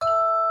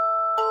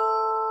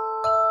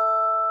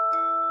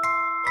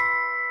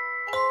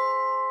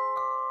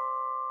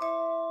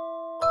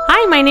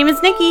Hi, my name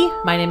is Nikki.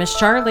 My name is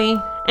Charlie.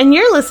 And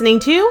you're listening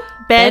to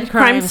Bed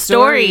Crime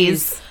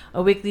Stories,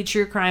 a weekly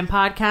true crime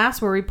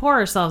podcast where we pour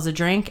ourselves a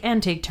drink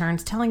and take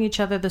turns telling each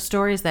other the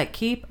stories that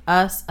keep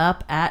us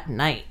up at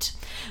night.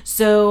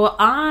 So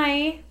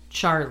I,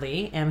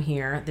 Charlie, am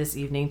here this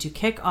evening to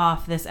kick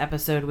off this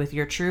episode with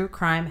your true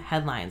crime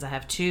headlines. I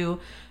have two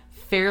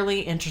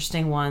fairly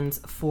interesting ones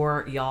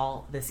for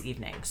y'all this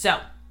evening. So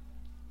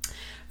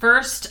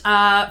First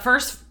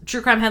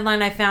true crime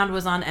headline I found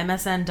was on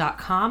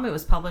MSN.com. It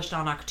was published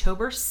on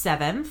October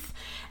 7th,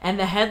 and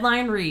the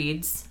headline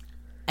reads,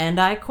 and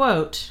I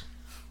quote,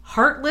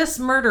 "Heartless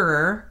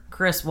murderer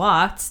Chris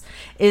Watts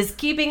is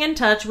keeping in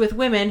touch with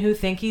women who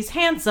think he's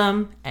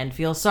handsome and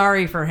feel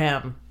sorry for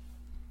him."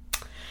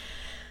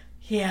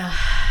 Yeah,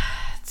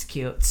 it's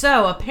cute.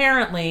 So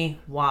apparently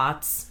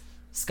Watts,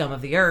 scum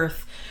of the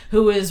earth,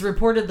 who is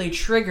reportedly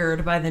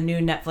triggered by the new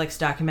Netflix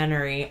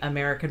documentary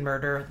American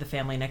Murder, The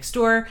Family Next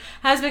Door,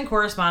 has been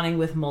corresponding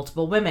with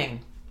multiple women.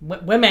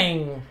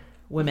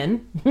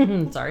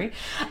 Sorry.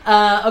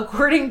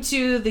 According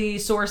to the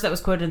source that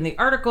was quoted in the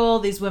article,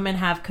 these women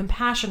have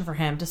compassion for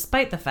him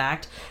despite the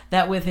fact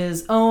that with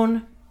his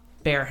own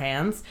bare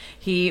hands,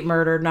 he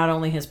murdered not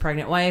only his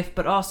pregnant wife,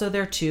 but also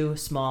their two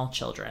small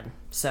children.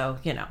 So,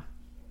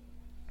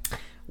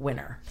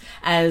 winner.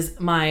 As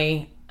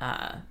my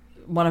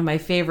one of my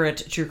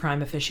favorite true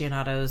crime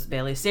aficionados,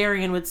 Bailey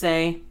Sarian, would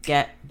say,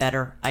 get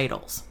better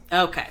idols.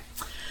 Okay.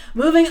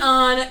 Moving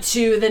on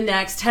to the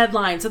next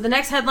headline. So the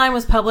next headline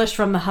was published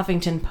from the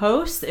Huffington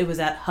Post. It was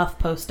at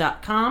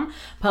huffpost.com,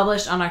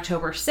 published on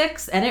October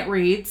 6th, and it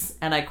reads,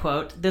 and I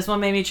quote, this one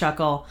made me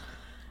chuckle,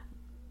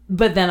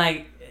 but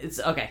then it's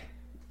okay.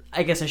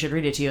 I guess I should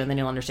read it to you and then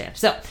you'll understand.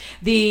 So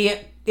the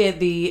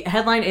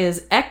headline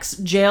is,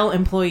 ex-jail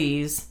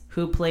employees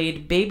who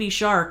played Baby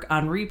Shark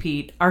on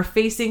repeat are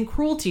facing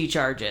cruelty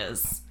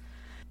charges.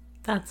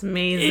 That's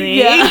amazing.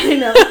 Yeah, I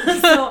know.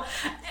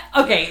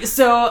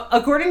 So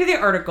according to the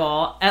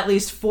article, at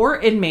least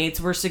 4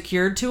 inmates were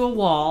secured to a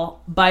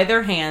wall by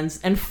their hands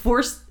and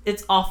forced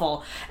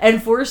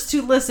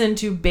to listen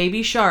to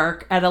Baby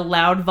Shark at a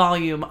loud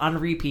volume on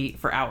repeat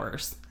for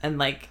hours.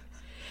 And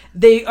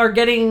they are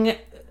getting...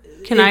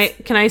 Can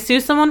I sue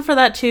someone for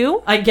that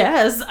too? I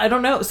guess. I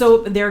don't know. So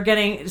they're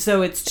getting...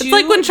 So it's two... It's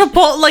like when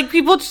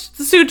people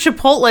sued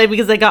Chipotle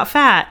because they got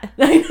fat.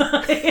 I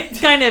know.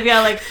 It's kind of,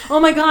 yeah, oh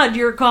my God,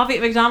 your coffee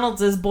at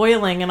McDonald's is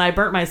boiling and I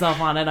burnt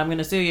myself on it. I'm going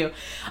to sue you.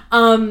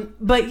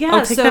 But yeah,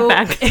 I'll take that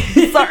back.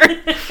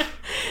 Sorry.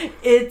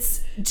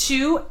 It's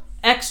 2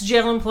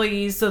 ex-jail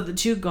employees, so the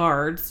 2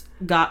 guards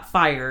got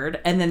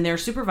fired, and then their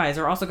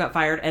supervisor also got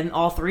fired, and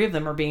all 3 of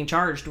them are being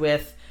charged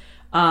with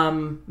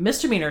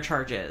misdemeanor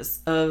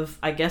charges of,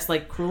 I guess,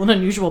 cruel and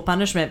unusual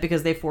punishment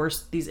because they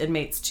forced these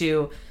inmates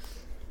to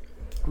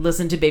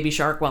listen to Baby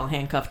Shark while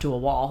handcuffed to a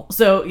wall.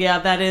 So yeah,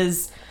 that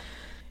is,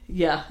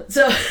 yeah.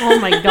 So oh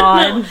my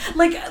God.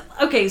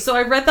 Okay, so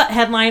I read that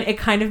headline, it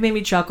kind of made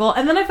me chuckle,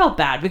 and then I felt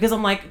bad because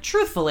I'm like,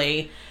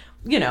 truthfully,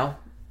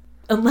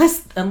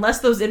 unless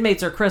those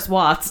inmates are Chris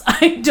Watts,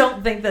 I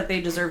don't think that they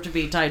deserve to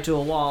be tied to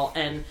a wall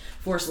and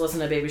forced to listen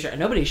to Baby Shark.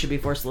 Nobody should be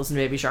forced to listen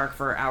to Baby Shark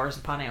for hours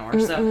upon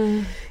hours.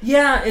 So,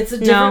 yeah, it's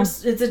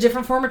a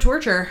different form of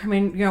torture. I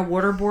mean,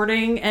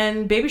 waterboarding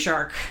and Baby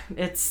Shark.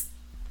 It's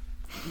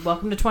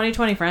welcome to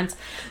 2020, friends.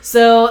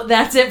 So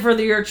that's it for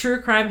your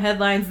true crime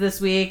headlines this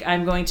week.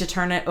 I'm going to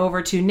turn it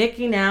over to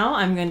Nikki now.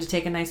 I'm going to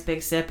take a nice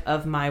big sip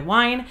of my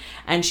wine,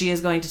 and she is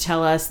going to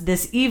tell us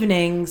this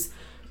evening's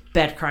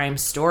bed crime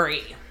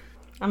story.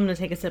 I'm going to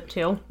take a sip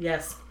too.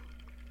 Yes.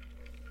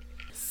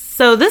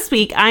 So this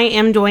week I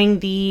am doing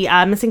the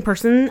missing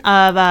person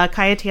of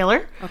Kaya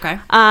Taylor. Okay.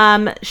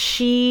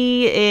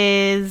 She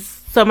is...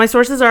 So my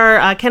sources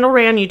are Kendall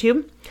Ray on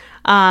YouTube.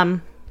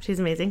 She's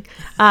amazing.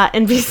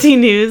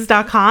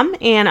 NBCnews.com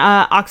and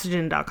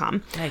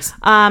Oxygen.com. Nice.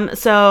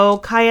 So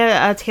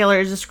Kaya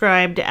Taylor is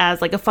described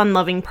as a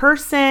fun-loving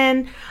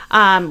person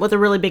with a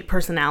really big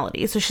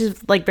personality. So she's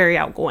very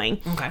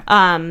outgoing.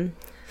 Okay.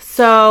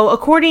 So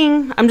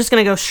I'm just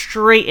going to go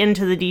straight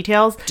into the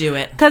details. Do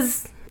it.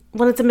 Because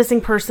when it's a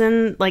missing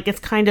person, it's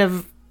kind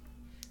of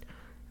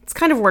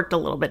worked a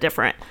little bit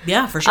different.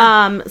 Yeah, for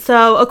sure.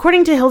 So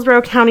according to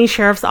Hillsborough County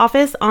Sheriff's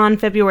Office on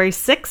February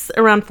 6th,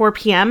 around 4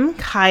 p.m.,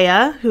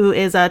 Kaya, who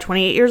is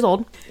 28 years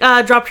old,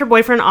 dropped her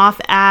boyfriend off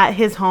at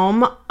his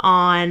home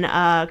on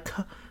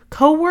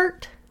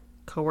Cowart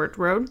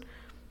Road.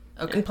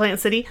 Okay. In Plant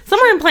City.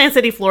 Somewhere in Plant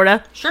City,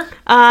 Florida. Sure.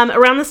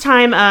 Around this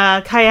time,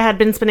 Kaya had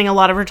been spending a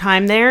lot of her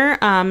time there.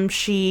 When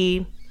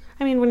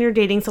you're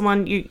dating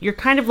someone, you're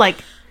kind of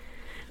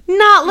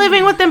not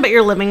living with them, but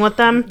you're living with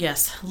them.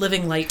 Yes.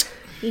 Living light.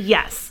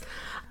 Yes.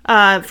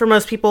 For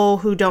most people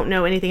who don't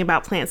know anything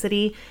about Plant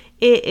City,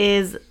 it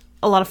is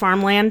a lot of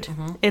farmland.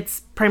 Mm-hmm. It's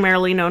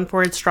primarily known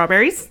for its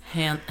strawberries.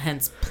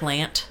 Hence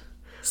Plant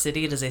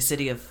City. It is a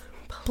city of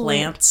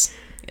plants.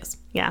 Yes.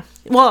 Yeah.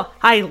 Well,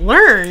 I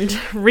learned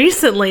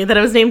recently that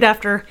it was named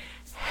after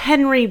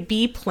Henry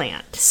B.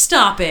 Plant.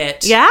 Stop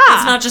it. Yeah.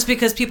 It's not just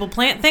because people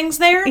plant things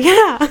there?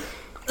 Yeah.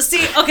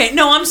 See, okay,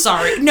 no, I'm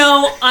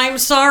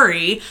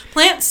sorry.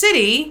 Plant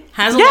City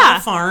has a lot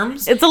of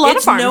farms. It's a lot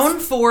of farms. It's known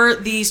for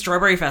the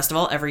Strawberry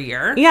Festival every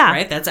year. Yeah.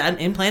 Right? That's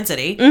in Plant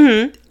City.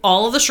 Mm-hmm.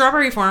 All of the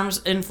strawberry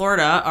farms in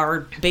Florida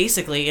are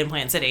basically in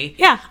Plant City.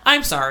 Yeah.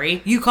 I'm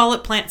sorry. You call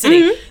it Plant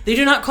City. Mm-hmm. They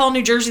do not call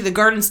New Jersey the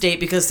Garden State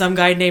because some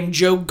guy named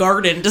Joe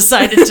Garden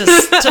decided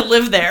to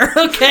live there.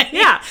 Okay?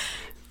 Yeah.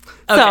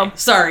 Okay,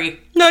 sorry.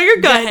 No, you're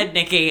good. Go ahead,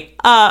 Nikki.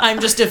 I'm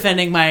just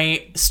defending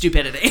my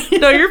stupidity.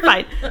 No, you're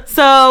fine.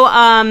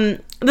 So,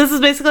 this is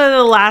basically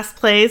the last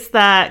place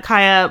that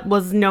Kaya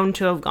was known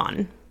to have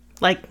gone.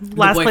 Like,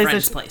 last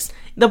place.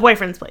 The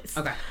boyfriend's place.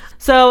 Okay.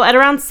 So, at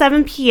around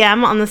 7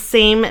 p.m. on the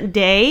same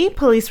day,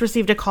 police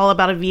received a call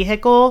about a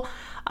vehicle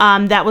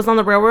that was on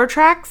the railroad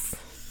tracks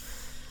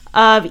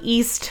of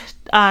East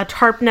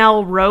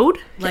Tarpnell Road.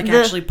 Like,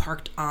 actually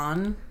parked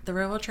on the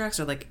railroad tracks,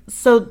 or like...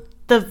 So,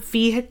 the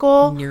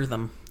vehicle... Near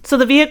them. So,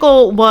 the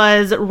vehicle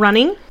was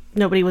running.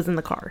 Nobody was in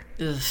the car.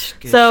 Ugh,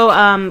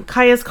 so,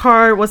 Kaya's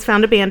car was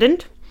found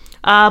abandoned.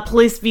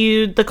 Police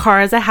viewed the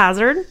car as a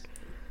hazard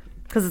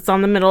because it's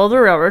on the middle of the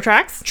railroad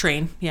tracks.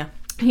 Train, yeah.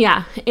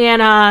 Yeah,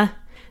 and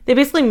they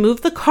basically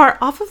moved the car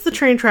off of the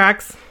train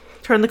tracks,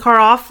 turned the car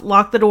off,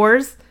 locked the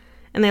doors,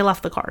 and they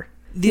left the car.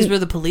 These were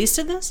the police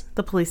did this?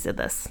 The police did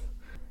this.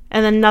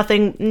 And then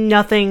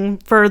nothing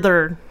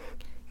further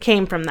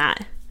came from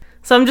that.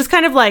 So I'm just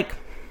kind of like,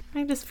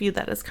 I just view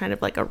that as kind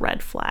of like a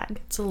red flag.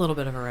 It's a little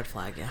bit of a red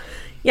flag, yeah.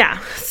 Yeah.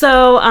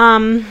 So,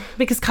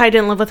 because Kai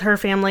didn't live with her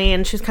family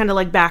and she's kind of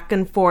like back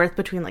and forth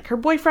between like her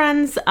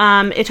boyfriends,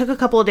 it took a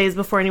couple of days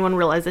before anyone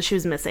realized that she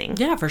was missing.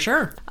 Yeah, for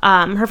sure.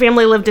 Her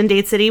family lived in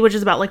Dade City, which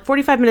is about like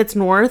 45 minutes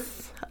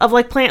north of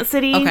like Plant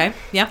City. Okay.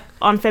 Yeah.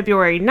 On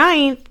February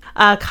 9th,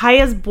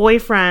 Kaya's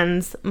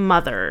boyfriend's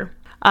mother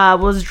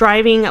was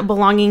driving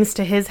belongings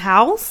to his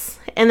house.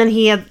 And then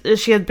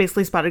she had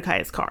basically spotted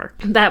Kaya's car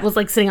that was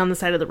like sitting on the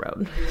side of the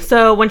road.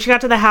 So when she got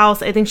to the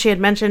house, I think she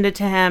had mentioned it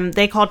to him.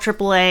 They called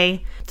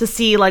AAA to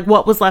see like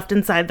what was left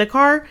inside the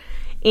car.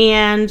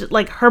 And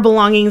like her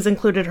belongings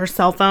included her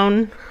cell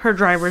phone, her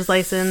driver's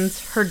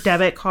license, her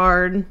debit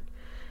card.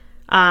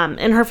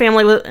 And her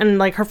family and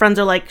like her friends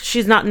are like,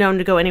 she's not known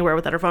to go anywhere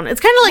without her phone. It's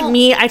kind of like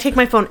me. I take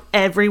my phone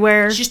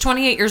everywhere. She's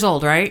 28 years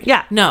old, right?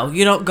 Yeah. No,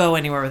 you don't go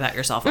anywhere without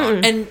your cell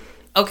phone. Mm-mm. And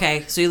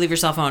okay, so you leave your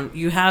cell phone.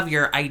 You have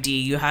your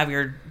ID. You have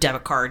your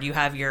debit card. You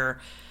have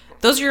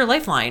those are your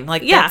lifeline.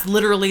 Like, yeah. That's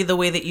literally the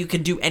way that you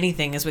can do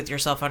anything is with your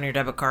cell phone, your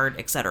debit card,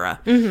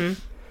 etc.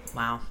 Mm-hmm.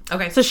 Wow.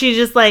 Okay. So she's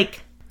just,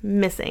 like,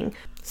 missing.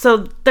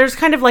 So there's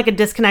kind of, like, a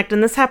disconnect,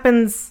 and this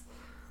happens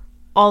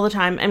all the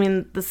time. I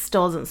mean, this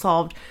still isn't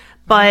solved.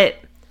 But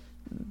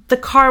the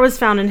car was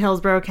found in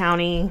Hillsborough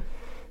County,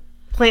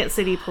 Plant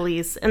City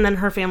Police, and then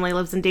her family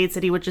lives in Dade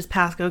City, which is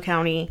Pasco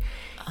County.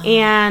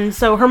 And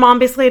so her mom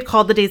basically had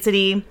called the Dade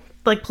City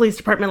like police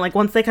department like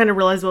once they kind of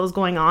realized what was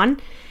going on,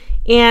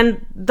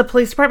 and the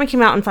police department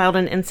came out and filed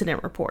an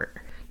incident report,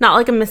 not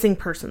like a missing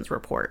persons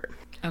report.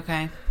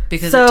 Okay,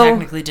 because it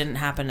technically didn't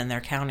happen in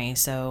their county.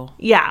 So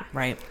yeah,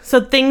 right.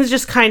 So things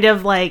just kind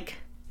of like,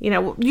 you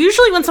know,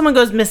 usually when someone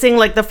goes missing,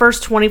 like the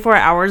first 24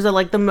 hours are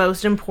like the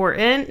most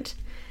important,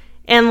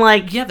 and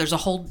like yeah, there's a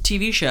whole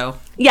TV show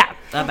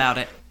about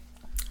it.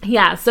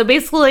 Yeah, so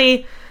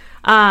basically,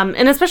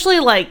 and especially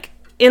like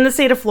in the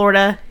state of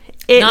Florida,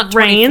 it not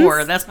 24.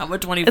 Rains. That's not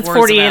what 24 it's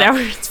 48 is about.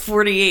 hours. It's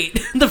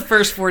 48. The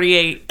first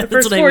 48. The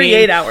first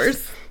 48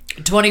 hours.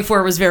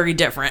 24 was very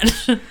different.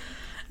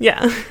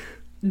 Yeah.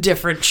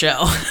 Different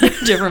show.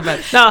 Different.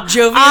 No,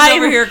 Jovi's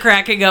over here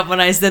cracking up when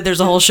I said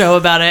there's a whole show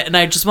about it, and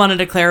I just wanted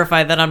to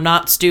clarify that I'm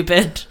not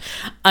stupid.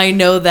 I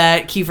know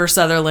that Kiefer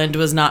Sutherland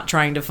was not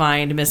trying to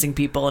find missing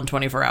people in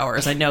 24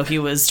 hours. I know he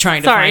was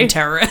trying to find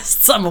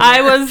terrorists. I'm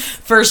aware.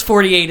 First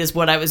 48 is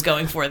what I was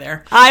going for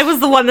there. I was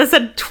the one that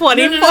said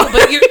 24.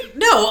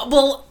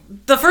 Well,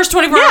 the first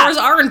 24 hours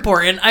are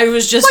important. I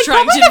was just like,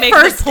 trying to make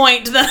the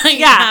point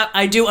that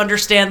I do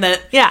understand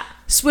that. Yeah.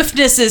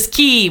 Swiftness is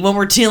key when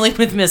we're dealing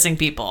with missing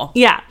people.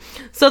 Yeah.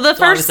 So the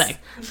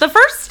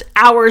first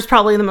hour is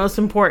probably the most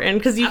important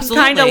because you can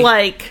kind of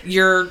like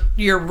your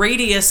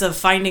radius of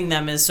finding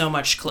them is so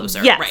much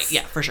closer. Yes. Right.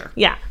 Yeah, for sure.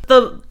 Yeah.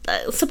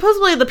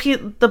 Supposedly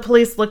the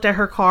police looked at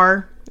her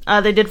car.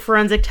 They did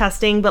forensic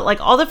testing, but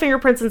like all the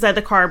fingerprints inside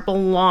the car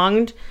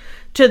belonged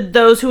to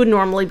those who would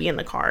normally be in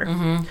the car.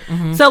 Mm-hmm,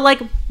 mm-hmm. So like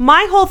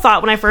my whole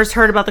thought when I first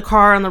heard about the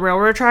car on the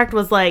railroad track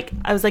was like,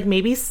 I was like,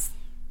 maybe,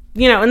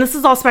 you know, and this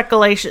is all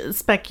speculation.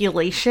 It's all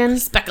speculation.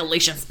 It's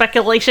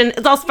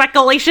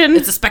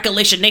a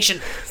speculation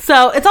nation.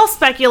 So it's all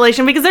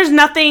speculation because there's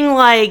nothing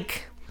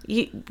like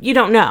you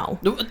don't know.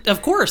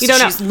 Of course. You don't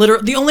know. She's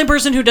literally the only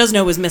person who does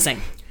know is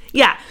missing.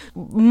 Yeah.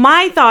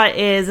 My thought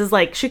is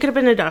like she could have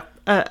been abducted.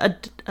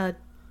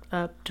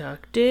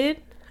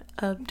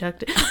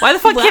 Why the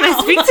fuck can't I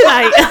speak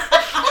tonight?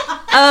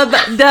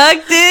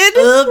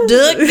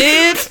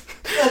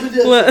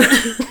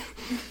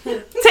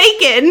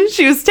 Taken.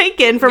 She was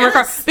taken from her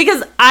car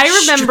because I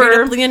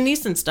remember Liam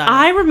Neeson style.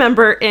 I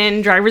remember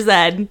in driver's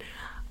ed,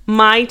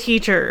 my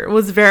teacher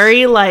was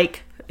very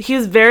like he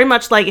was very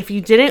much like, if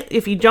you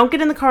don't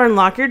get in the car and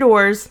lock your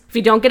doors, if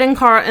you don't get in the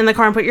car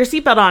and put your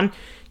seatbelt on,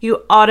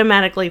 you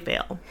automatically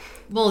fail.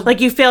 Well,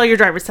 Like, you fail your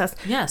driver's test.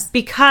 yes.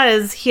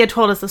 Because he had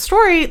told us a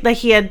story that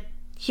he had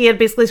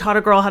basically taught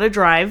a girl how to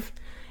drive,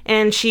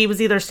 and she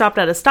was either stopped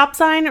at a stop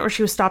sign or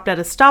she was stopped at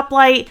a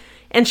stoplight,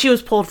 and she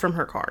was pulled from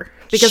her car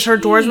because her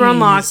doors were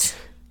unlocked.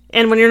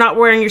 And when you're not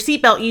wearing your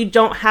seatbelt, you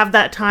don't have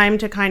that time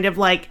to kind of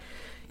like,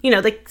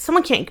 like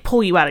someone can't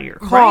pull you out of your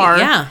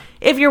car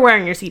if you're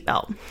wearing your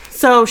seatbelt.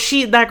 So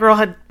that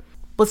girl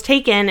was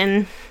taken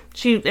and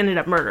she ended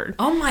up murdered.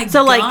 Oh my God.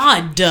 So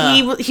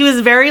like he was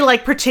very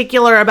like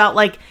particular about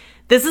like,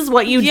 this is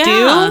what you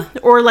do,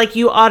 or like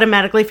you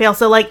automatically fail.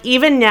 So like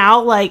even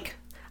now, like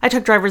I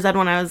took driver's ed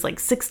when I was like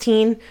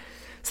 16.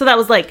 So that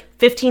was like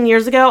 15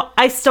 years ago.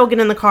 I still get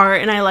in the car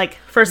and I like,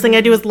 first thing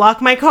I do is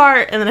lock my car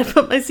and then I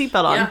put my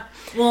seatbelt on. Yeah.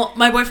 Well,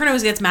 my boyfriend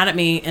always gets mad at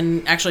me,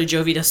 and actually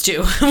Jovi does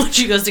too, when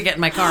she goes to get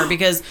in my car,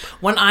 because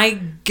when I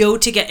go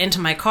to get into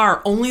my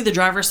car, only the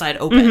driver's side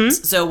opens.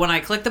 Mm-hmm. So when I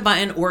click the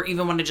button, or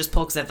even when I just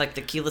pull, because I have like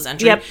the keyless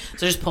entry, so I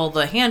just pull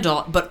the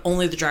handle, but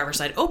only the driver's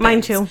side opens.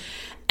 Mine too.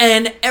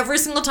 And every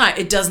single time,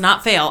 it does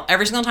not fail.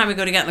 Every single time I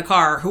go to get in the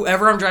car,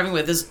 whoever I'm driving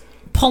with is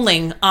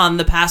pulling on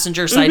the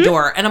passenger side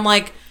door. And I'm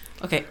like,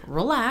 okay,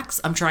 relax.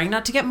 I'm trying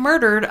not to get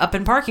murdered up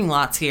in parking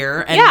lots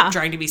here and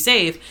trying to be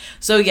safe.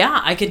 So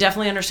yeah, I could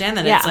definitely understand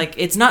that. It's like,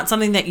 it's not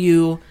something that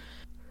you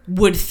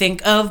would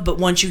think of, but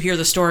once you hear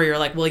the story, you're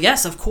like, well,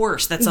 yes, of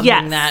course. That's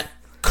something that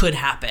could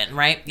happen,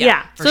 right?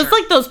 Yeah. So it's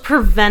like those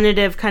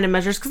preventative kind of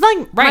measures. Cause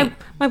like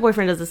my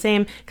boyfriend does the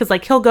same. Cause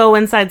like he'll go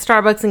inside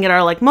Starbucks and get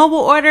our like mobile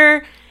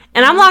order,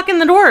 and I'm locking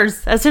the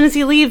doors as soon as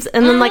he leaves.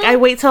 And then like I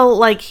wait till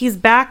like he's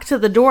back to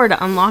the door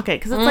to unlock it.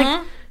 Cause it's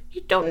like,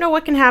 you don't know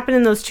what can happen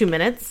in those 2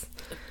 minutes.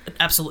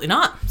 Absolutely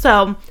not.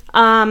 So,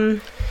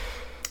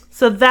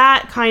 so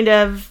that kind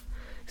of,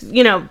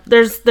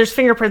 there's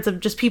fingerprints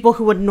of just people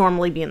who would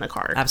normally be in the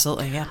car.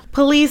 Absolutely, yeah.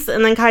 Police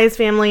and then Kaya's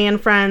family and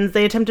friends,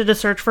 they attempted to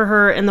search for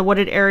her in the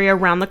wooded area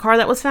around the car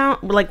that was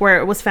found, like where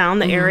it was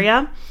found, the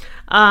area.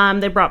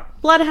 They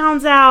brought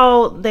bloodhounds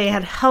out. They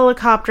had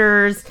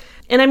helicopters.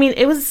 And I mean,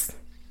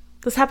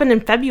 this happened in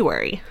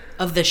February.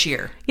 Of this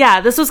year. Yeah,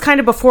 this was kind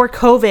of before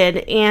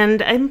COVID.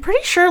 And I'm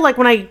pretty sure, like,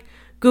 when I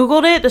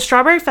Googled it, the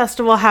Strawberry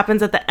Festival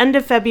happens at the end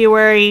of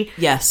February.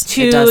 Yes,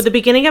 to the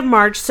beginning of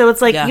March. So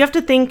it's like, you have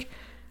to think,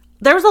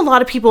 there was a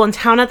lot of people in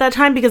town at that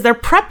time because they're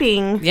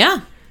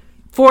prepping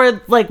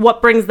for, like,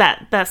 what brings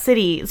that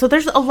city. So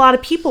there's a lot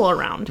of people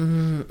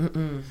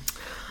around.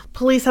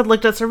 Police had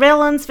looked at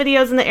surveillance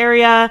videos in the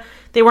area.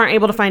 They weren't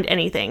able to find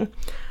anything.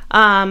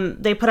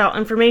 They put out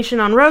information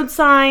on road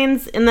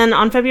signs. And then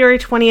on February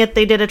 20th,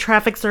 they did a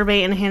traffic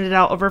survey and handed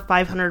out over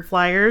 500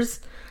 flyers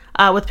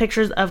with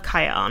pictures of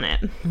Kaya on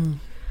it.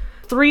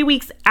 3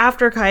 weeks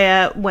after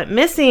Kaya went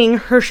missing,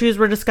 her shoes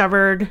were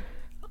discovered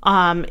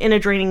in a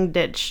draining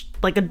ditch,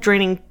 like a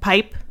draining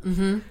pipe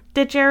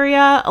ditch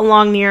area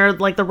along near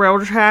like the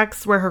railroad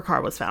tracks where her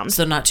car was found.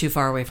 So not too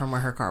far away from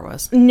where her car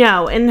was.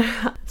 No, and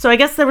so I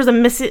guess there was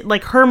a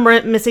her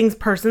missing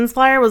persons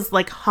flyer was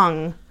like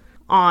hung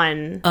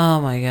on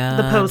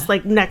the post,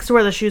 like next to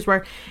where the shoes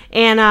were.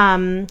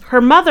 And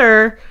her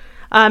mother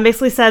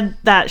basically said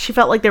that she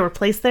felt like they were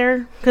placed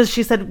there because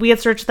she said, we had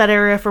searched that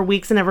area for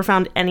weeks and never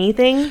found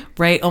anything.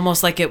 Right.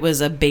 Almost like it was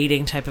a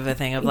baiting type of a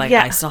thing of like,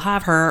 I still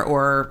have her,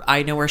 or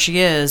I know where she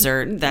is,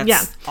 or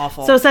that's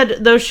awful. So it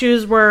said those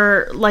shoes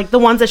were like the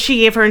ones that she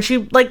gave her, and she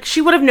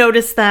would have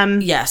noticed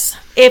them. Yes.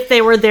 If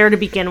they were there to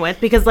begin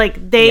with, because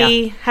like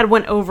they had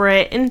went over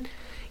it. And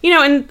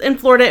in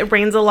Florida, it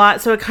rains a lot,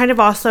 so it kind of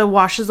also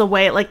washes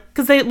away, like,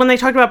 because when they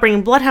talked about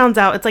bringing bloodhounds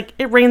out, it's like,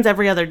 it rains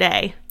every other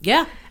day.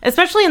 Yeah.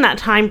 Especially in that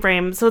time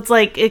frame, so it's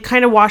like, it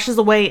kind of washes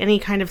away any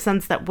kind of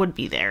sense that would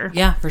be there.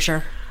 Yeah, for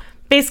sure.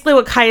 Basically,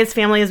 what Kaya's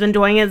family has been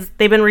doing is,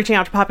 they've been reaching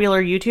out to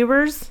popular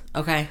YouTubers.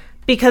 Okay.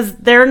 Because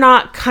they're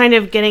not kind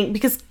of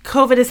because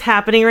COVID is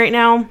happening right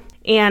now,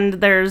 and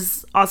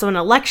there's also an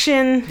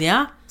election.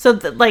 Yeah. So,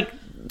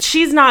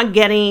 she's not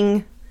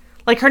getting...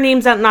 Like, her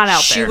name's not out there.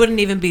 She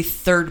wouldn't even be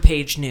third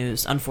page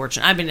news,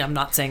 unfortunately. I mean, I'm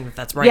not saying that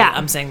that's right. Yeah.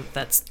 I'm saying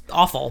that's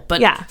awful.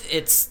 But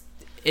it's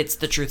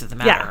the truth of the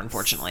matter,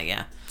 unfortunately.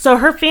 Yeah. So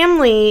her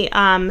family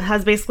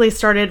has basically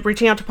started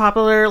reaching out to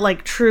popular,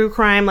 like, true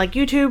crime, like,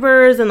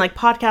 YouTubers and, like,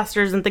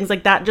 podcasters and things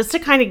like that, just to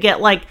kind of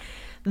get, like,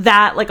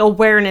 that, like,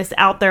 awareness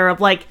out there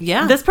of, like,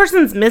 this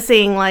person's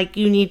missing. Like,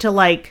 you need to,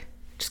 like,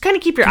 just kind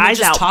of keep your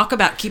eyes out.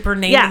 Keep her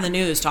name in the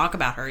news. Talk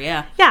about her.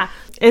 Yeah. Yeah.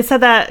 It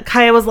said that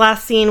Kaya was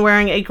last seen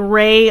wearing a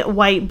gray,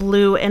 white,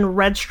 blue, and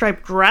red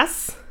striped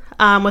dress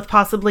with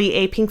possibly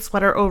a pink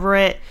sweater over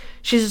it.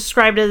 She's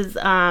described as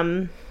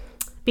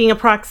being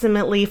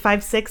approximately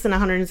 5'6" and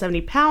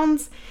 170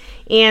 pounds.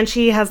 And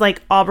she has,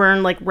 like,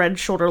 auburn, like, red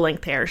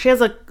shoulder-length hair. She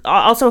has,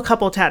 also a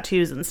couple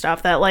tattoos and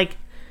stuff that, like,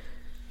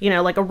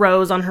 like a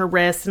rose on her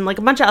wrist and, like,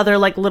 a bunch of other,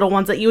 like, little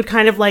ones that you would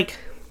kind of, like,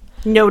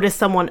 notice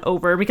someone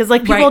over. Because,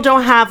 like, people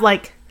don't have,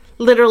 like,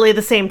 literally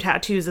the same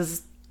tattoos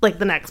as... like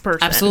the next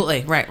person.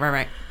 Absolutely.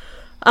 Right.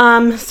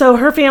 So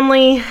her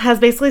family has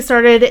basically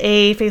started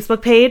a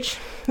Facebook page.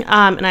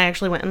 And I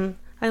actually went and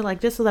I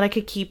liked it so that I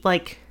could keep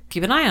like...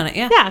 Keep an eye on it,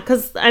 yeah. Yeah,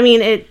 because, I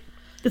mean,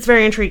 it's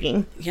very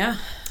intriguing. Yeah.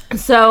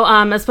 So,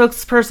 a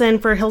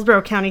spokesperson for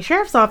Hillsborough County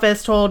Sheriff's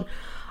Office told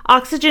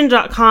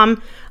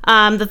Oxygen.com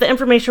that the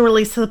information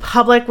released to the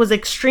public was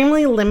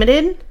extremely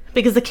limited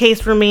because the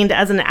case remained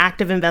as an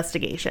active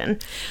investigation.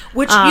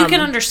 Which you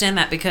can understand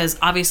that because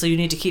obviously you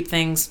need to keep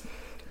things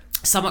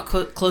somewhat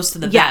close to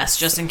the vest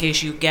just in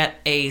case you get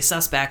a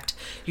suspect.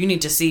 You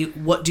need to see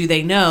what do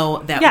they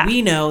know that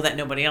we know that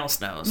nobody else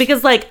knows.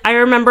 Because, like, I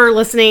remember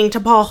listening to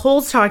Paul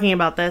Holes talking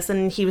about this,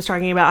 and he was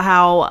talking about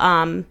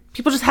how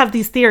people just have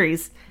these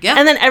theories. Yeah.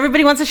 And then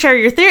everybody wants to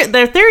share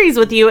their theories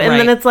with you, and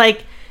then it's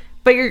like,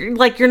 but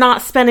you're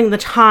not spending the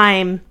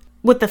time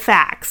with the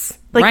facts.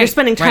 Like, you're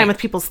spending time with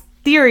people's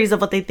theories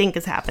of what they think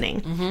is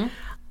happening. Mm-hmm.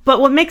 But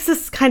what makes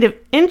this kind of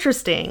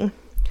interesting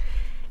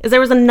is there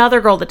was another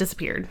girl that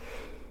disappeared.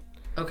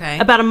 Okay.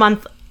 About a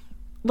month,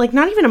 like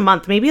not even a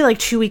month, maybe like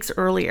 2 weeks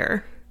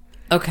earlier.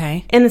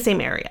 Okay. In the same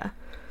area.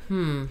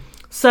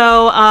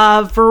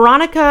 So,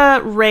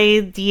 Veronica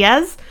Ray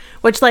Diaz,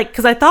 which like,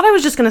 because I thought I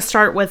was just going to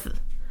start with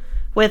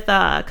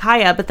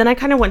Kaya, but then I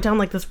kind of went down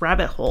like this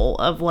rabbit hole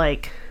of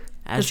like,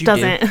 As this you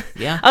doesn't, do.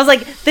 Yeah. I was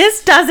like,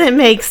 this doesn't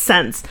make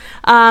sense.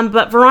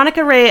 But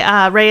Veronica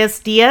Reyes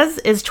Diaz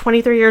is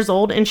 23 years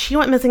old, and she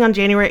went missing on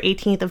January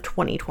 18th of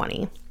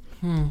 2020.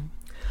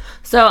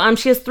 So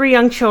she has 3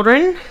 young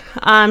children.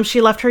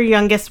 She left her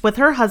youngest with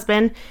her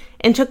husband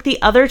and took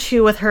the other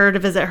 2 with her to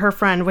visit her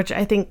friend, which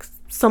I think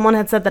someone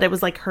had said that it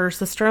was like her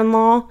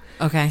sister-in-law.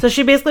 Okay. So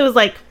she basically was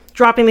like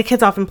dropping the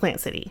kids off in Plant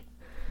City.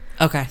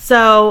 Okay.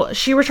 So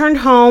she returned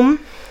home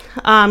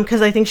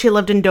because I think she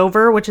lived in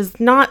Dover, which is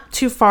not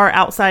too far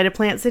outside of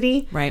Plant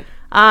City. Right.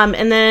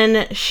 And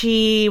then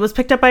she was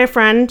picked up by a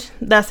friend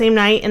that same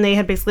night, and they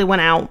had basically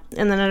went out.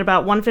 And then at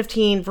about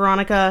 1:15,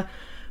 Veronica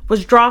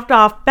was dropped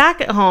off back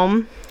at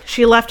home.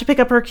 She left to pick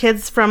up her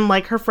kids from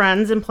like her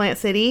friends in Plant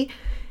City,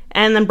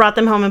 and then brought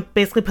them home and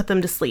basically put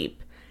them to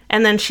sleep.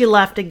 And then she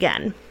left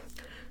again.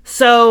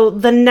 So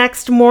the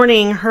next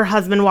morning, her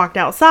husband walked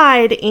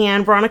outside,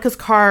 and Veronica's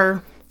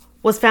car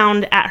was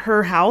found at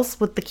her house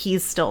with the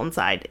keys still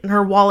inside, and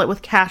her wallet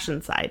with cash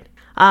inside.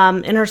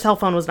 And her cell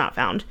phone was not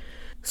found.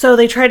 So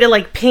they tried to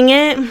like ping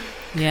it.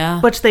 Yeah.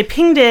 Which they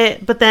pinged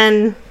it, but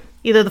then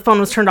either the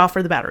phone was turned off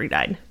or the battery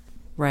died.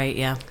 Right,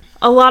 yeah.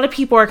 A lot of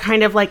people are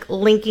kind of like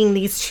linking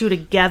these two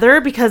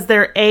together because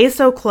they're A,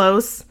 so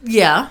close.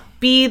 Yeah.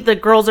 B, the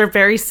girls are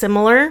very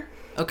similar.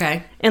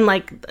 Okay. In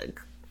like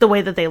the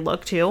way that they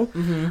look too.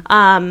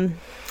 Mm-hmm.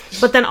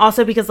 But then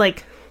also because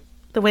like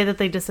the way that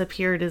they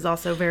disappeared is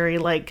also very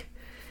like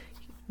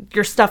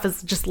your stuff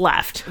is just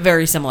left.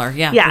 Very similar.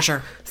 Yeah, for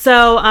sure.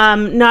 So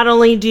not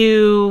only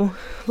do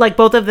like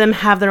both of them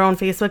have their own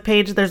Facebook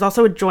page, there's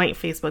also a joint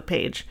Facebook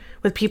page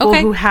with people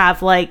who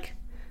have like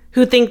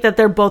who think that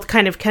they're both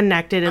kind of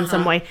connected in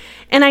some way.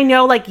 And I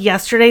know like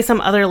yesterday some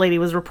other lady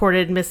was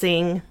reported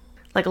missing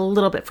like a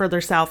little bit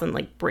further south in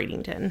like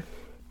Bradenton.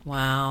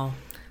 Wow.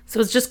 So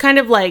it's just kind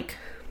of like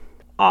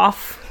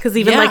off because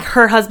even like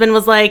her husband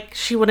was like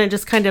she wouldn't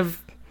just kind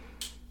of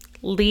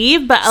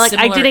leave, but like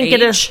Similar I didn't age?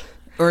 get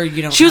or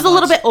you know she was a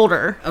little bit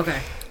older. Okay.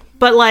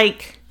 But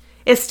like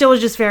it still was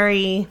just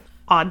very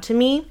odd to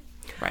me.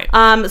 Right.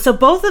 So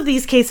both of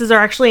these cases are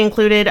actually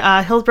included.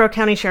 Hillsborough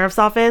County Sheriff's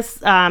Office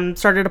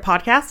started a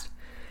podcast.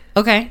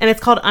 Okay. And it's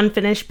called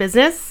Unfinished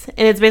Business.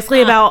 And it's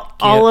basically about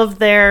all of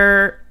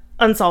their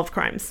unsolved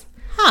crimes.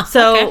 Huh.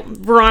 So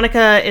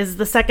Veronica is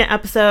the second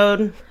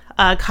episode.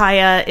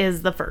 Kaya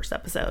is the first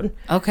episode.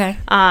 Okay.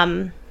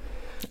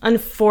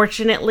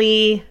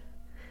 Unfortunately,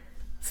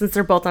 since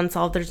they're both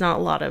unsolved, there's not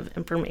a lot of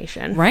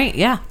information. Right.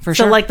 Yeah, for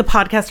sure. So like the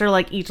podcasts are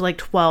like each like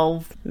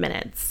 12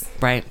 minutes.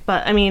 Right.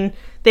 But I mean,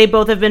 they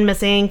both have been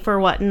missing for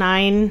what, 8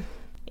 and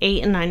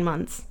 9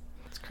 months.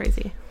 It's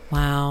crazy.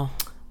 Wow.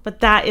 But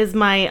that is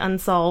my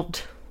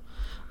unsolved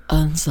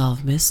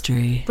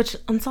mystery. Which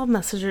unsolved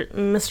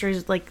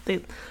mysteries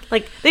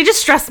they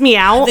just stress me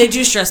out. They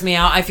do stress me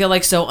out. I feel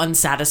like so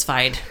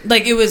unsatisfied.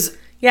 Like it was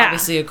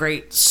obviously a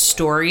great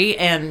story,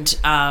 and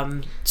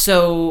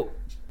so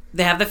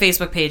they have the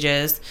Facebook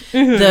pages,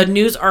 the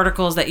news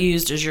articles that you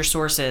used as your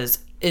sources.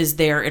 Is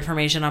there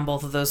information on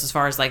both of those as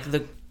far as like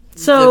the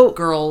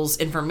girls'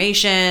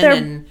 information?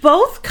 They're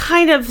both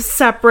kind of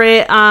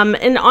separate.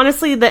 And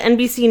honestly, the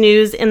NBC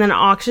News and then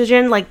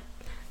Oxygen, like,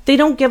 they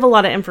don't give a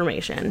lot of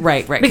information.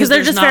 Right. Because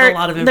they're just not a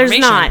lot of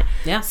information. There's not.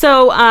 Yeah.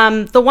 So,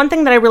 the one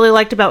thing that I really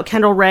liked about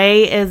Kendall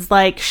Ray is,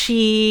 like,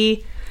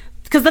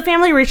 because the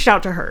family reached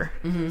out to her.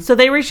 Mm-hmm. So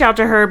they reached out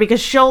to her because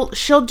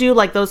she'll do,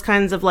 like, those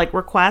kinds of, like,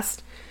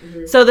 requests.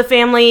 Mm-hmm. So the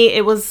family,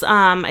 it was,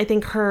 I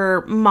think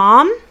her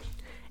mom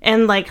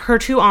and like her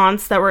 2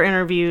 aunts that were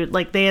interviewed,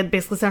 like they had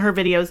basically sent her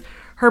videos.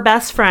 Her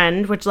best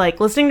friend, which like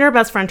listening to her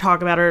best friend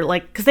talk about her,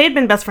 like because they had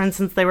been best friends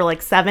since they were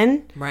like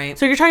 7. Right.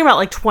 So you're talking about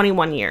like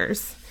 21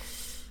 years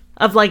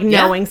of like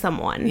knowing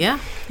someone. Yeah.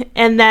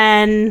 And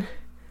then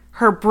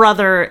her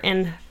brother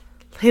and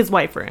his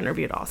wife were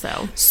interviewed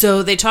also.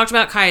 So they talked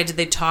about Kaya. Did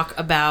they talk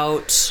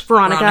about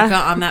Veronica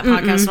on that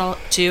podcast at all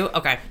too?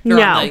 Okay. Or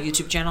No. on the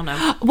YouTube channel?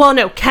 No. Well,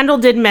 no, Kendall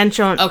did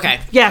mention. Okay.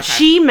 Yeah, Okay.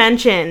 she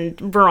mentioned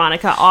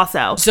Veronica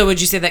also. So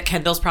would you say that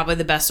Kendall's probably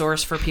the best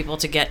source for people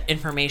to get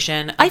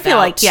information I feel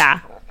like, about- yeah.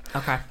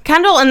 Okay.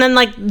 Kendall, and then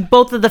like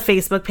both of the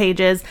Facebook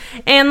pages.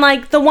 And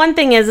like the one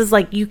thing is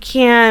like you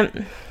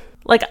can't,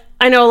 like,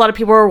 I know a lot of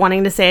people were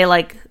wanting to say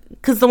like,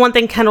 because the one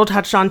thing Kendall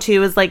touched on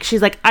too is like,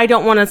 she's like, I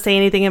don't want to say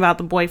anything about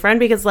the boyfriend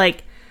because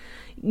like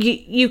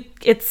you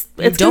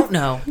don't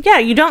know. Yeah,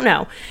 you don't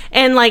know.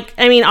 And like,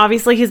 I mean,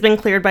 obviously he's been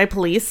cleared by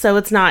police, so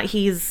it's not,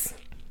 he's,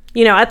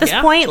 you know, at this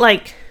point,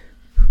 like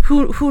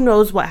who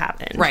knows what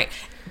happened. Right.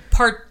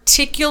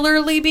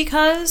 Particularly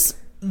because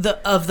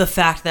of the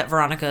fact that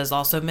Veronica is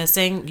also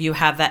missing, you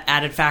have that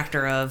added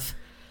factor of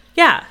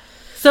Yeah.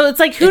 So it's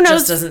like, who it knows?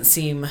 just doesn't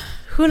seem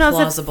Who knows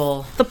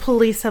plausible. if the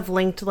police have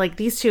linked like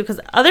these two, because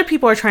other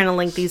people are trying to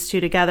link these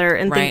two together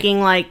and Right.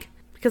 thinking like,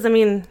 because I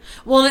mean,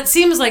 Well, and it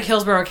seems like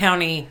Hillsborough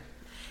County,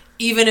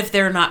 even if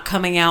they're not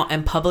coming out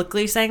and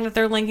publicly saying that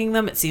they're linking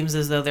them, it seems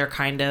as though they're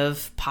kind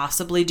of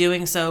possibly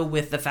doing so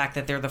with the fact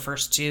that they're the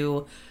first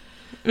two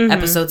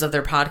episodes of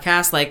their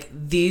podcast. Like,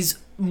 these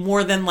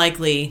more than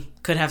likely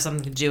could have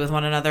something to do with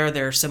one another.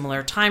 They're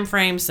similar time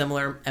frames,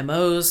 similar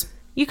MOs.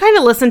 you kind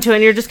of listen to it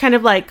and you're just kind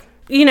of like,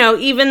 you know,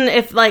 even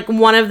if like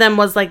one of them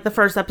was like the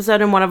first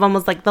episode and one of them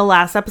was like the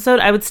last episode,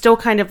 I would still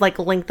kind of like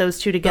link those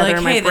two together Like,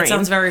 in my hey, brain. that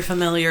sounds very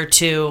familiar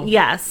too.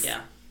 Yes. Yeah.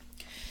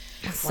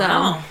 So,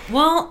 Wow.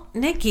 Well,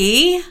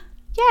 Nikki,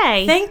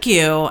 yay. thank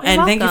you.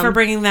 And thank you for welcome.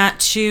 bringing that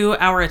to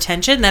our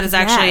attention. That is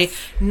actually, Yes.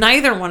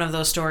 neither one of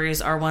those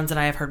stories are ones that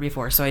I have heard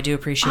before. So I do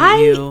appreciate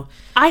you.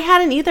 I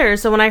hadn't either.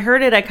 So when I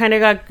heard it, I kind of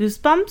got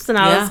goosebumps and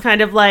I Yeah. was kind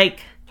of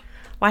like,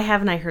 why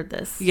haven't I heard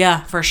this?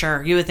 Yeah, for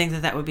sure. You would think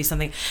that that would be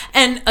something.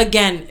 And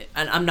again,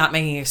 and I'm not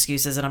making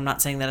excuses and I'm not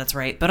saying that it's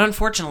right, but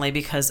unfortunately,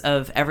 because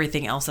of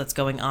everything else that's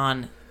going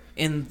on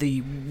in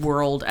the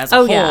world as a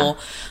Oh, yeah. whole,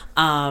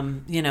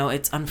 you know,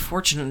 it's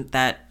unfortunate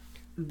that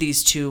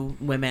these two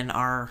women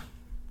are,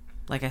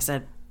 like I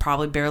said,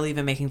 probably barely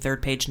even making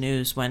third page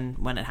news when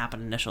it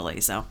happened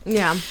initially. So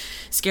Yeah.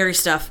 scary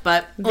stuff,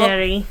 but well,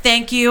 Very.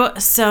 thank you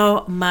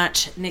so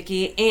much,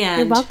 Nikki, and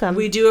You're welcome.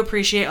 we do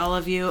appreciate all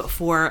of you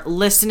for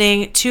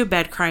listening to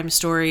Bed Crime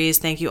Stories.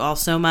 Thank you all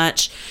so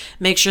much.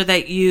 Make sure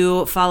that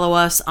you follow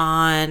us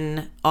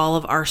on all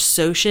of our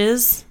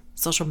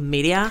social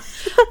media.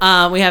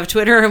 We have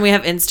Twitter and we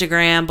have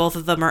Instagram. Both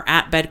of them are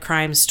at Bed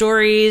Crime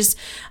Stories.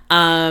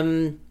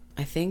 I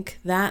think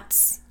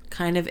that's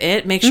kind of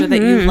it. Make sure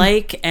that you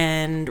like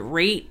and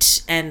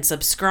rate and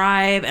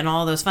subscribe and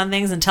all those fun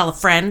things, and tell a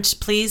friend,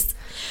 please.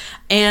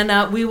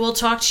 And we will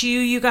talk to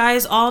you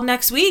guys all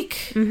next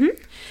week.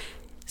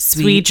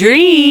 Sweet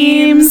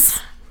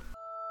dreams.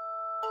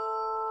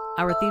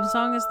 Our theme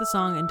song is the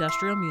song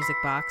Industrial Music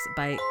Box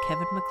by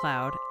Kevin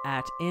MacLeod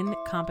at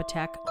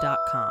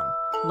incompetech.com.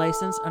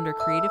 Licensed under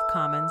Creative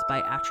Commons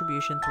by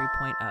Attribution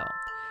 3.0.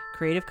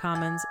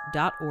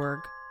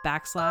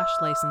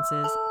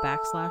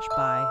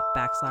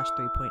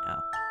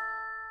 creativecommons.org/licenses/by/3.0.